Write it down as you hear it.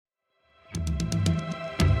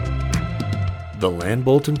The Land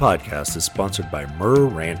Bulletin podcast is sponsored by Murr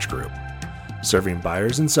Ranch Group, serving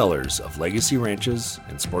buyers and sellers of legacy ranches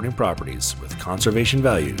and sporting properties with conservation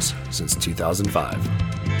values since 2005.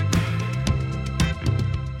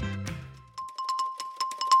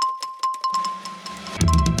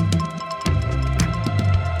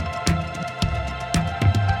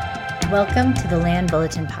 Welcome to the Land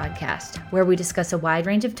Bulletin podcast, where we discuss a wide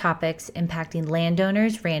range of topics impacting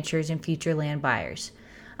landowners, ranchers, and future land buyers.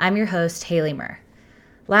 I'm your host, Haley Murr.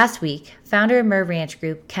 Last week, founder of Murr Ranch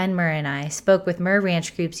Group, Ken Murr, and I spoke with Murr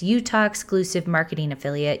Ranch Group's Utah exclusive marketing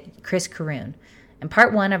affiliate, Chris Caroon. In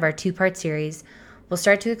part one of our two-part series, we'll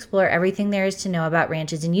start to explore everything there is to know about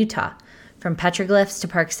ranches in Utah, from petroglyphs to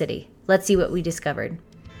Park City. Let's see what we discovered.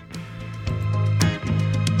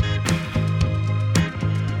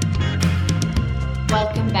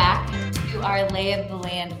 Welcome back to our Lay of the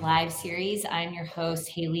Land live series. I'm your host,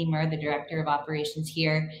 Haley Murr, the Director of Operations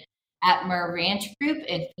here at Murr Ranch Group.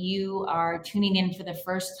 If you are tuning in for the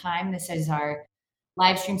first time, this is our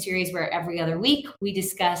live stream series where every other week we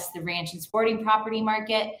discuss the ranch and sporting property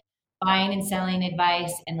market, buying and selling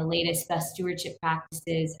advice, and the latest best stewardship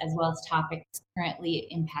practices, as well as topics currently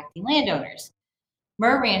impacting landowners.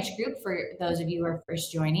 Murr Ranch Group, for those of you who are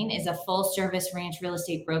first joining, is a full-service ranch real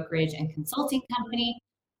estate brokerage and consulting company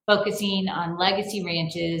focusing on legacy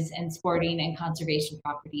ranches and sporting and conservation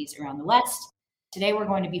properties around the West. Today, we're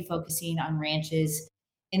going to be focusing on ranches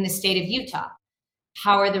in the state of Utah.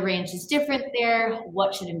 How are the ranches different there?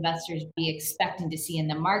 What should investors be expecting to see in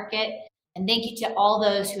the market? And thank you to all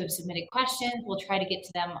those who have submitted questions. We'll try to get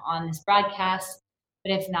to them on this broadcast,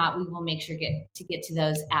 but if not, we will make sure to get to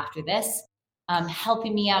those after this.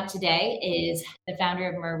 Helping me out today is the founder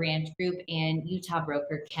of Murr Ranch Group and Utah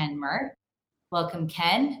broker, Ken Murr. Welcome,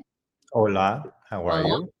 Ken. Hola, how are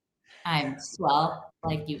you? I'm swell,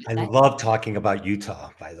 like you. I love talking about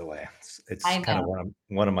Utah, by the way. It's kind of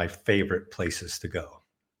one of my favorite places to go.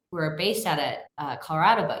 We're based out of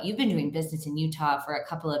Colorado, but you've been doing business in Utah for a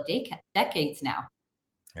couple of decades now.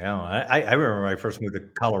 Yeah, I remember when I first moved to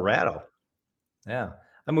Colorado. Yeah.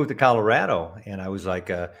 I moved to Colorado, and I was like,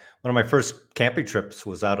 one of my first camping trips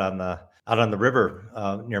was out on the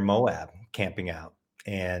river near Moab, camping out,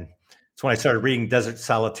 and it's when I started reading Desert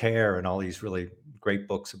Solitaire and all these really great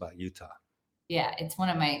books about Utah. Yeah, it's one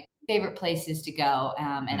of my favorite places to go,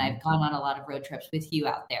 and I've gone on a lot of road trips with you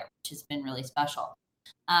out there, which has been really special.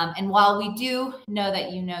 And while we do know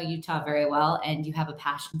that you know Utah very well and you have a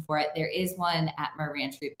passion for it, there is one at Murr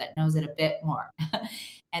Ranch Group that knows it a bit more.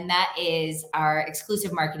 And that is our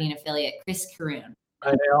exclusive marketing affiliate, Chris Caroon.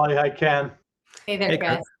 Hi, Haley. Hi, Ken. Hey there,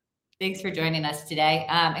 Chris. Thanks for joining us today.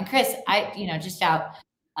 And Chris, just out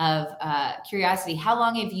of curiosity, how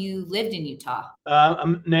long have you lived in Utah?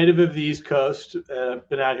 I'm native of the East Coast.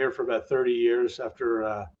 Been out here for about 30 years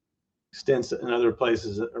after stints in other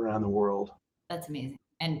places around the world. That's amazing.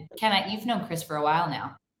 And Ken, you've known Chris for a while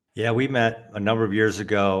now. Yeah, we met a number of years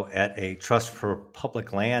ago at a Trust for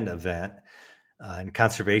Public Land event and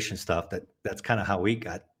conservation stuff. That's kind of how we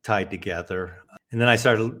got tied together. And then I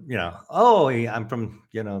started, I'm from,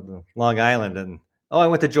 the Long Island, and I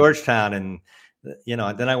went to Georgetown, and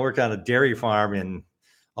then I worked on a dairy farm in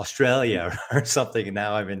Australia or something, and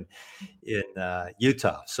now I'm in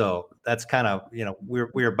Utah. So that's kind of,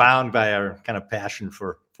 we're bound by our kind of passion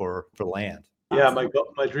for land. Yeah,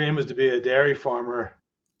 my dream was to be a dairy farmer,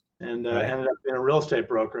 and ended up being a real estate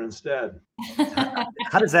broker instead.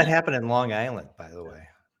 How does that happen in Long Island, by the way?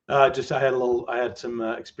 I had some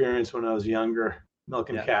experience when I was younger,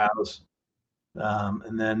 milking cows,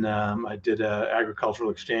 and then I did an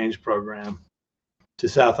agricultural exchange program to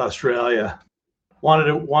South Australia. Wanted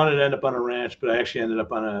to end up on a ranch, but I actually ended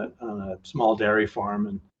up on a small dairy farm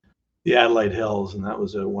in the Adelaide Hills, and that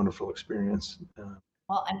was a wonderful experience.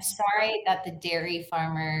 Well, I'm sorry that the dairy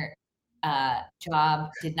farmer job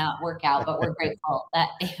did not work out, but we're grateful that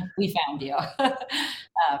we found you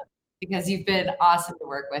because you've been awesome to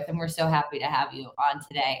work with, and we're so happy to have you on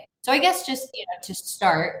today. So I guess just to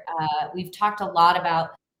start, we've talked a lot about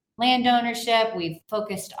land ownership. We've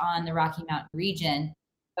focused on the Rocky Mountain region,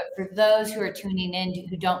 but for those who are tuning in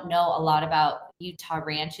who don't know a lot about Utah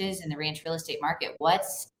ranches and the ranch real estate market, what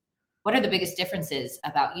are the biggest differences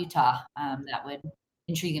about Utah that would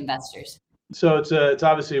intrigue investors? So it's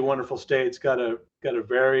obviously a wonderful state. It's got a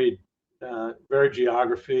varied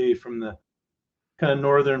geography, from the kind of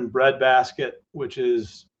northern breadbasket, which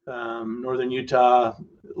is northern Utah.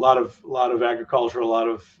 A lot of agriculture, a lot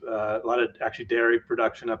of actually dairy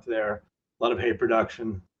production up there. A lot of hay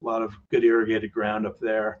production, a lot of good irrigated ground up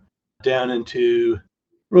there. Down into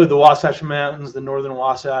really the Wasatch Mountains, the northern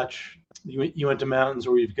Wasatch. You went to mountains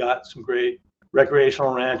where you've got some great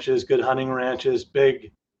recreational ranches, good hunting ranches,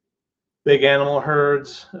 big animal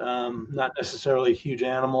herds, not necessarily huge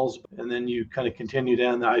animals. And then you kind of continue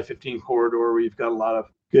down the I-15 corridor where you've got a lot of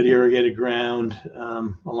good irrigated ground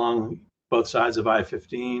along both sides of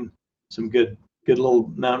I-15, some good little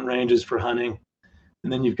mountain ranges for hunting.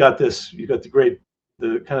 And then you've got we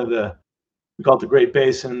call it the Great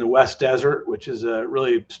Basin in the West Desert, which is a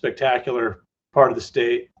really spectacular part of the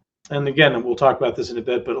state. And again, we'll talk about this in a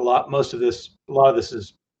bit, but a lot of this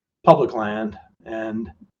is public land.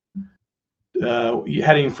 And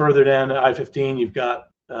heading further down to I-15, you've got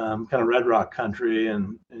kind of Red Rock country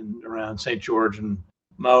and around St. George and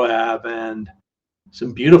Moab, and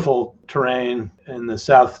some beautiful terrain in the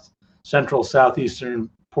southeastern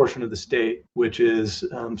portion of the state, which is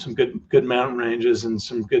some good mountain ranges and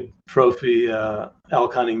some good trophy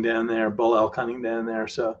elk hunting down there, bull elk hunting down there.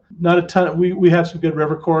 So not a ton. We have some good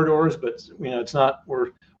river corridors, but it's not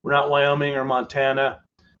we're not Wyoming or Montana.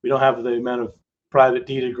 We don't have the amount of private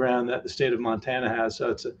deeded ground that the state of Montana has.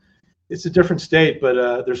 So it's a different state,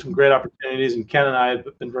 but there's some great opportunities. And Ken and I have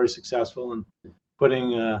been very successful in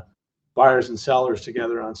putting buyers and sellers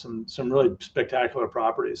together on some really spectacular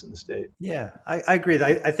properties in the state. Yeah, I agree.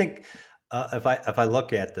 I think if I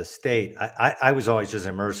look at the state, I was always just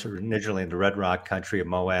immersed initially in the Red Rock country of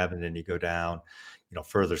Moab, and then you go down,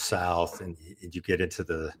 further south, and you get into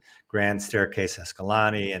the Grand Staircase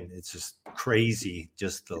Escalante, and it's just crazy,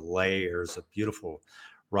 just the layers of beautiful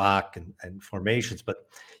rock and formations. But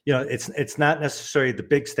it's not necessarily the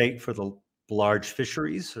big state for the large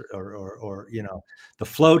fisheries or the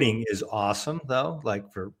floating is awesome though,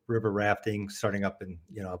 like for river rafting, starting up in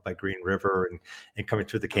up by Green River and coming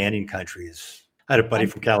through the canyon country. I had a buddy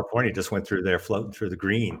from California just went through there floating through the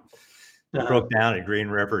Green. Broke down at Green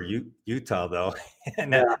River, Utah though.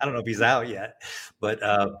 And I don't know if he's out yet, but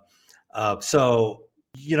so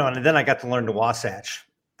and then I got to learn the Wasatch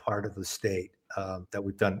part of the state that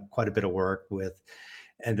we've done quite a bit of work with.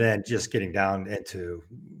 And then just getting down into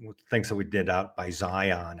things that we did out by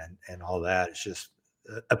Zion and all that, it's just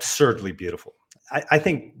absurdly beautiful. I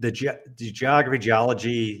think the geography,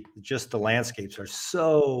 geology, just the landscapes are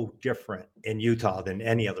so different in Utah than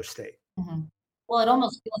any other state. Mm-hmm. Well, it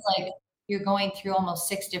almost feels like you're going through almost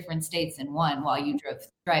 6 different states in one while you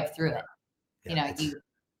drive through it. Yeah,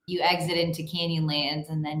 you exit into Canyonlands,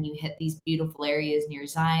 and then you hit these beautiful areas near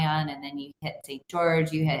Zion, and then you hit St.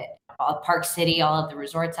 George, you hit Park City, all of the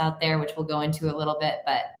resorts out there, which we'll go into a little bit.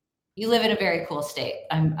 But you live in a very cool state.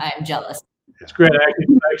 I'm jealous. It's great. I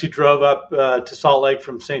actually drove up to Salt Lake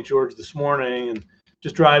from St. George this morning, and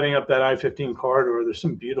just driving up that I-15 corridor, there's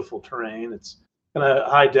some beautiful terrain. It's kind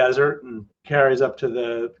of high desert and carries up to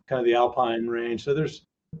the kind of the Alpine range. So there's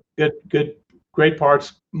great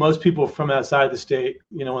parts. Most people from outside the state,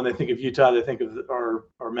 when they think of Utah, they think of our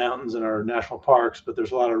mountains and our national parks, but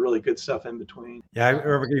there's a lot of really good stuff in between. Yeah, I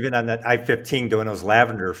remember even on that I-15 doing those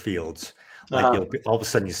lavender fields. Like all of a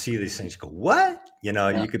sudden you see these things, you go, what? You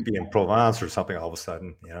could be in Provence or something all of a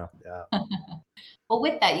sudden, Yeah. Well,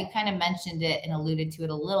 with that, you kind of mentioned it and alluded to it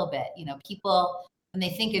a little bit. People, when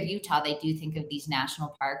they think of Utah, they do think of these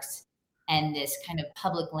national parks and this kind of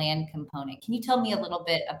public land component. Can you tell me a little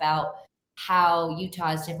bit about how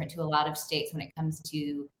Utah is different to a lot of states when it comes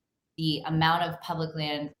to the amount of public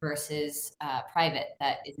land versus private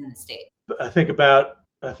that is in the state? I think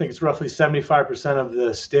it's roughly 75% of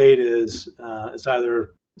the state is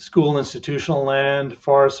either school institutional land,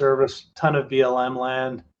 Forest Service, ton of BLM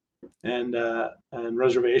land, and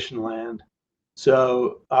reservation land.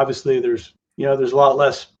 So obviously there's a lot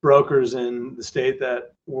less brokers in the state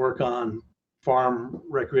that work on farm,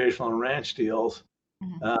 recreational, and ranch deals.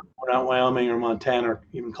 Mm-hmm. We're not Wyoming or Montana or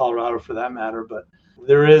even Colorado for that matter, but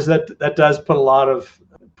there is that does put a lot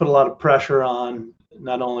of pressure on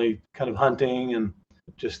not only kind of hunting and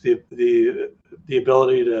just the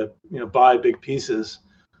ability to buy big pieces.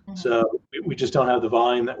 Mm-hmm. So we just don't have the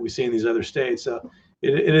volume that we see in these other states. So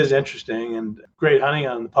it is interesting and great hunting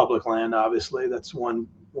on the public land. Obviously, that's one.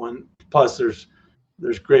 Plus, there's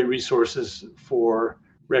great resources for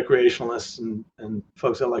recreationalists and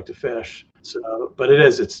folks that like to fish. So, but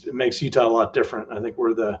it makes Utah a lot different. I think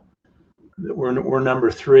we're number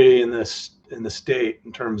 3 in the state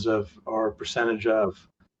in terms of our percentage of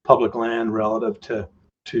public land relative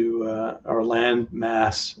to our land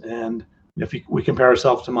mass. And if we compare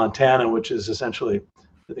ourselves to Montana, which is essentially,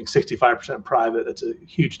 I think, 65% private, that's a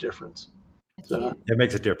huge difference. So it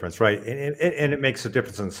makes a difference, right? And it makes a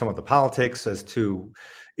difference in some of the politics as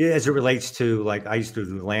it relates to, like, I used to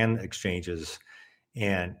do land exchanges,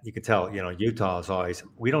 and you can tell, Utah is always,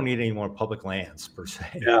 we don't need any more public lands per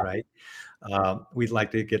se, right? We'd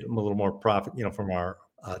like to get a little more profit, from our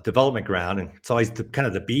development ground, and it's always kind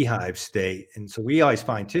of the beehive state. And so we always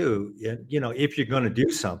find too, if you're going to do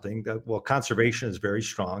something, conservation is very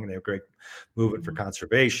strong, and they have great movement for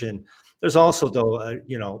conservation. There's also, though,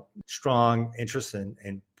 strong interest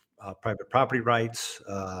in private property rights.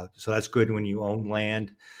 So that's good when you own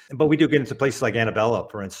land. But we do get into places like Annabella,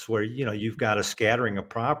 for instance, where, you've got a scattering of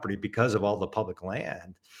property because of all the public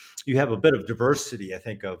land. You have a bit of diversity, I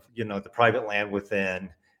think, of, the private land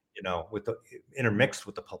within, with the intermixed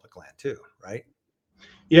with the public land too, right?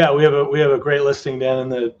 Yeah, we have a great listing down in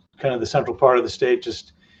the kind of the central part of the state,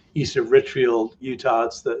 just east of Richfield, Utah.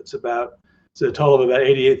 It's a total of about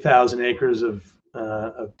 88,000 acres of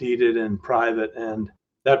deeded and private, and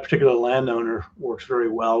that particular landowner works very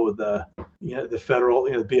well with the federal,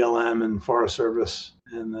 BLM and Forest Service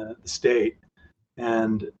and the state.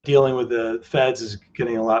 And dealing with the feds is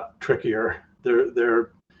getting a lot trickier.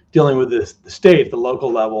 They're dealing with the state at the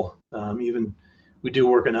local level. Even we do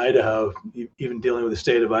work in Idaho. Even dealing with the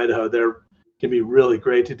state of Idaho, can be really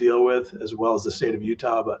great to deal with, as well as the state of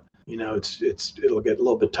Utah. But it'll get a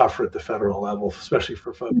little bit tougher at the federal level, especially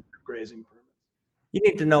for folks grazing permits. You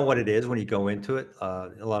need to know what it is when you go into it.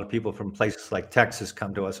 A lot of people from places like Texas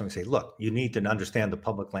come to us and we say, look, you need to understand the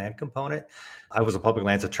public land component. I was a public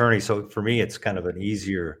lands attorney, so for me, it's kind of an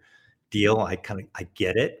easier deal. I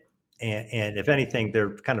get it. And if anything,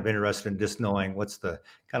 they're kind of interested in just knowing what's the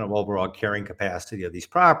kind of overall carrying capacity of these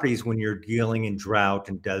properties when you're dealing in drought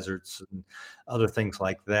and deserts and other things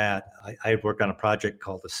like that. I had worked on a project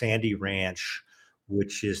called the Sandy Ranch,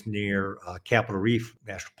 which is near Capitol Reef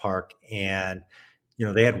National Park. And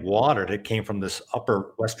they had water that came from this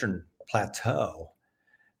upper western plateau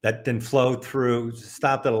that then flowed through,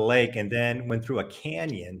 stopped at a lake, and then went through a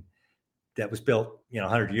canyon that was built,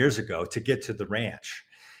 100 years ago to get to the ranch.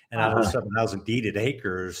 And out of 7,000 deeded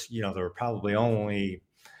acres, there were probably only,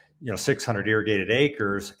 600 irrigated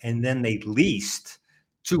acres. And then they leased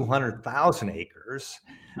 200,000 acres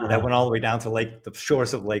that went all the way down to the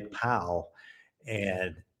shores of Lake Powell.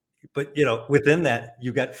 But within that,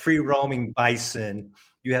 you got free roaming bison.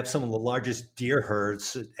 You have some of the largest deer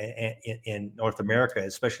herds in North America,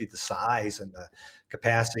 especially the size and the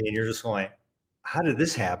capacity. And you're just going, how did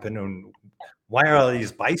this happen? And why are all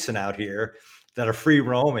these bison out here that are free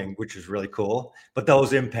roaming, which is really cool? But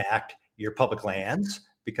those impact your public lands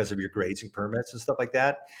because of your grazing permits and stuff like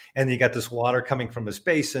that. And you got this water coming from this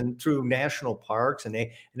basin through national parks, and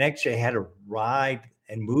they actually had to ride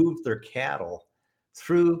and move their cattle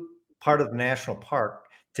through part of the national park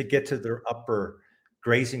to get to their upper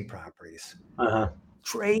grazing properties.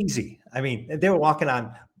 Crazy. I mean, they were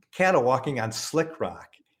cattle walking on slick rock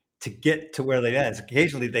to get to where they end.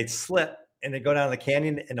 Occasionally they'd slip and they go down the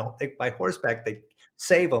canyon, and by horseback, they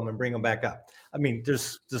save them and bring them back up. I mean,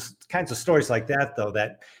 there's kinds of stories like that, though,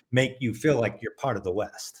 that make you feel like you're part of the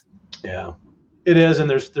West. Yeah, it is. And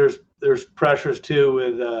there's pressures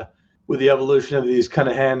too with the evolution of these kind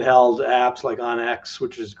of handheld apps like OnX,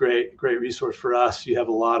 which is great resource for us. You have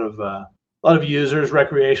a lot of users,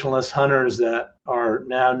 recreationalists, hunters that are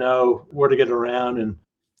now know where to get around and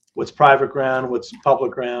what's private ground, what's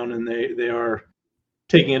public ground, and they are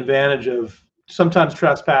taking advantage of sometimes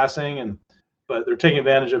trespassing, but they're taking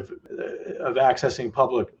advantage of accessing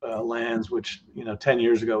public lands, which 10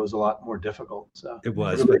 years ago was a lot more difficult. So it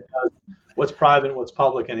was. What's private and what's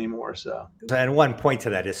public anymore. So, and one point to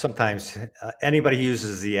that is sometimes anybody who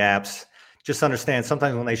uses the apps just understand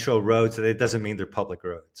sometimes when they show roads, that it doesn't mean they're public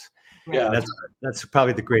roads. Yeah, that's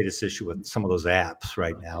probably the greatest issue with some of those apps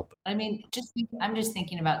right now. I mean, I'm just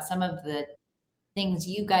thinking about some of the things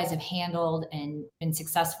you guys have handled and been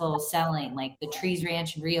successful selling, like the Trees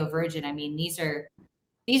Ranch and Rio Virgin. I mean, these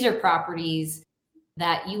are properties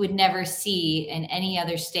that you would never see in any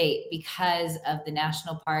other state because of the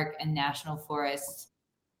national park and national forests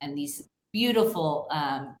and these beautiful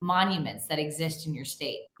monuments that exist in your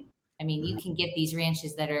state. I mean, you can get these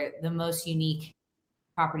ranches that are the most unique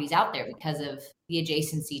properties out there because of the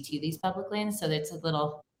adjacency to these public lands. So it's a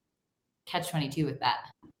little catch-22 with that.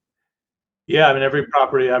 Yeah, I mean, every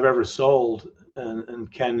property I've ever sold,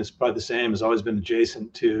 and Ken is probably the same, has always been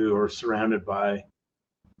adjacent to or surrounded by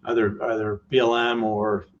either BLM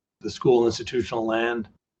or the school institutional land,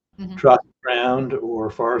 trust ground, or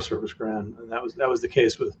Forest Service ground. And that was the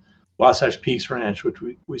case with Wasatch Peaks Ranch, which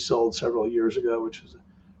we sold several years ago, which was a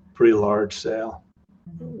pretty large sale.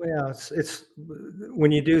 Well, it's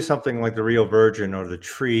when you do something like the Rio Virgin or the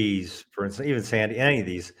Trees, for instance, even Sandy, any of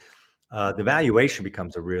these, the valuation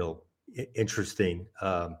becomes a real interesting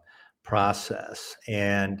process.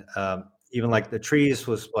 And even like the Trees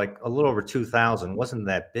was like a little over 2,000, wasn't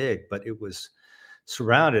that big, but it was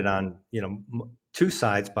surrounded on two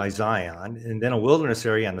sides by Zion, and then a wilderness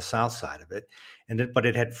area on the south side of it. But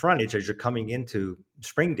it had frontage as you're coming into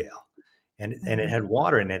Springdale, and it had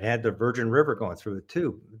water, and it had the Virgin River going through it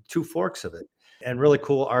too, two forks of it, and really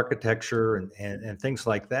cool architecture and things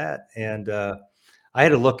like that. And I had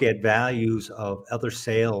to look at values of other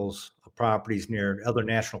sales of properties near other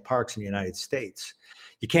national parks in the United States.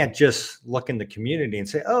 You can't just look in the community and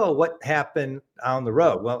say, oh, what happened on the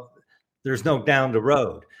road? Well, there's no down the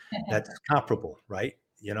road that's comparable, right?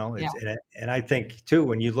 Yeah. And I think too,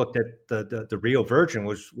 when you looked at the Rio Virgin,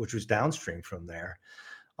 which was downstream from there,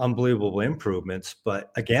 unbelievable improvements.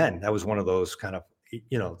 But again, that was one of those kind of,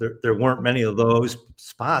 there weren't many of those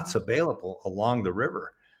spots available along the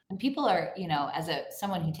river. And people are, as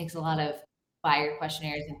someone who takes a lot of buyer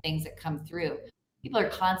questionnaires and things that come through, people are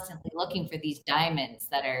constantly looking for these diamonds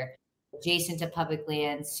that are adjacent to public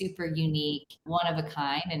land, super unique, one of a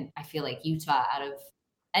kind. And I feel like Utah, out of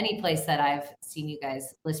any place that I've seen you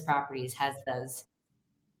guys list properties, has those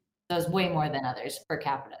way more than others per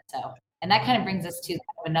capita. So, and that kind of brings us to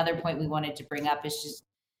another point we wanted to bring up, is just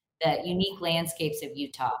the unique landscapes of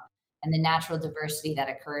Utah and the natural diversity that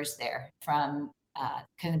occurs there from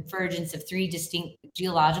convergence of 3 distinct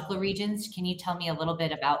geological regions. Can you tell me a little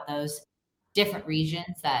bit about those different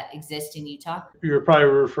regions that exist in Utah? You're probably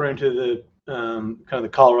referring to the kind of the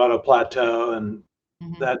Colorado Plateau and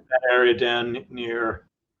that area down near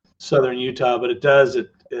southern Utah, but they're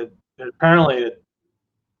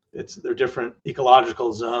different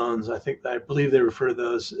ecological zones. I believe they refer to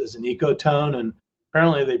those as an ecotone, and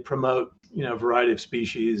apparently they promote a variety of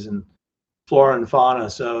species and flora and fauna.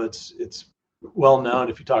 So it's well known.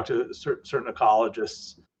 If you talk to certain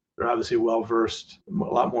ecologists, they're obviously well versed, a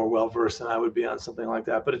lot more well versed than I would be on something like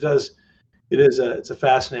that. But it's a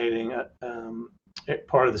fascinating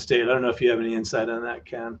part of the state. I don't know if you have any insight on that,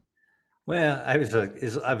 Ken. Well, I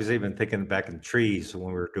was even thinking back in the trees when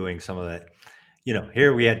we were doing some of that.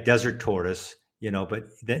 Here we had desert tortoise, but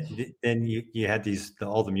then you had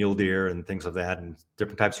all the mule deer and things like that, and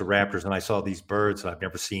different types of raptors. And I saw these birds that I've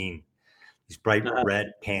never seen, these bright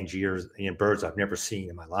red Pangaeas, birds I've never seen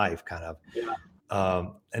in my life, kind of. Yeah.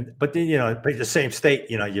 But then, but the same state,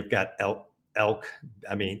 you've got elk,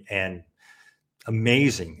 and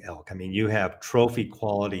amazing elk. You have trophy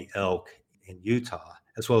quality elk in Utah,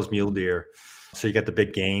 as well as mule deer. So you got the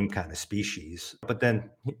big game kind of species. But then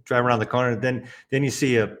you drive around the corner, then you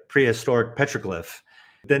see a prehistoric petroglyph.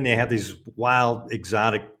 Then they have these wild,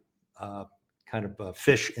 exotic kind of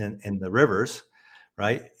fish in the rivers,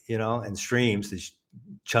 right? And streams, these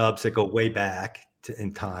chubs that go way back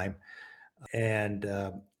in time. And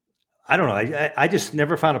I don't know. I just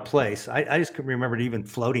never found a place. I just can remember even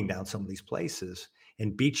floating down some of these places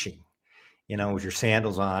and beaching, with your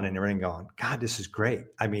sandals on and everything, going, God, this is great.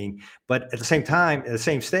 But at the same time, in the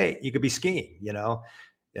same state, you could be skiing,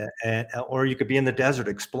 or you could be in the desert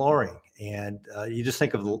exploring. And you just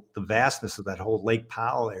think of the vastness of that whole Lake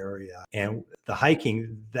Powell area and the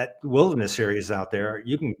hiking, that wilderness areas out there.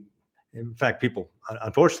 In fact, people,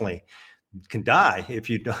 unfortunately, can die if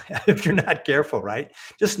you're not careful, right?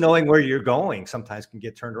 Just knowing where you're going sometimes can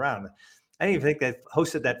get turned around. I didn't even think they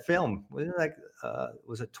hosted that film.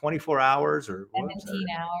 Was it 24 hours or 17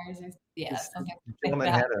 hours? Yeah, something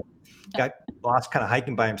like that. Got lost kind of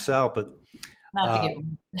hiking by himself, but not to get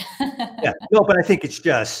yeah, no, but I think it's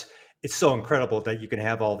so incredible that you can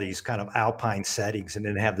have all these kind of alpine settings and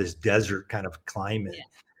then have this desert kind of climate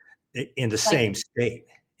in the same state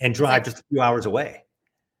and drive just a few hours away.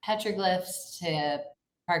 Petroglyphs to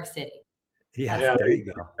Park City. Yeah, there you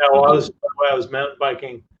go. Yeah, well, I was mountain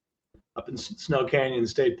biking up in Snow Canyon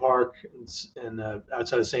State Park and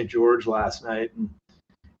outside of St. George last night, and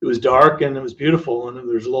it was dark and it was beautiful. And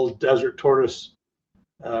there's a little desert tortoise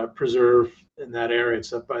preserve in that area.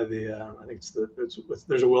 It's up by I think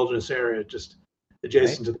there's a wilderness area just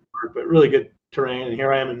adjacent to the park, but really good terrain. And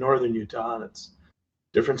here I am in northern Utah, and it's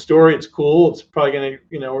a different story. It's cool. It's probably going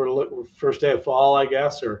to, we're first day of fall, I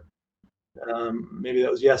guess, or maybe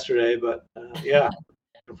that was yesterday, but yeah,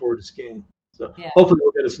 looking forward to skiing. So hopefully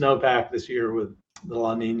we'll get a snowpack this year with the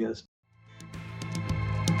La Niñas.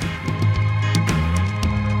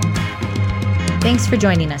 Thanks for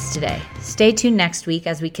joining us today. Stay tuned next week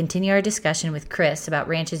as we continue our discussion with Chris about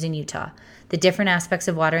ranches in Utah, the different aspects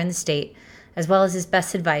of water in the state, as well as his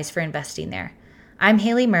best advice for investing there. I'm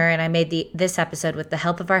Haley Murr, and I made this episode with the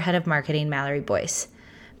help of our head of marketing, Mallory Boyce.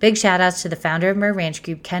 Big shout-outs to the founder of Murr Ranch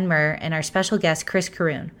Group, Ken Murr, and our special guest, Chris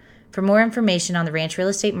Caroon. For more information on the ranch real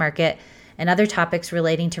estate market and other topics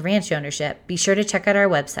relating to ranch ownership, be sure to check out our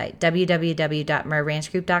website,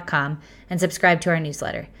 www.murranchgroup.com, and subscribe to our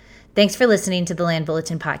newsletter. Thanks for listening to the Land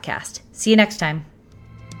Bulletin podcast. See you next time.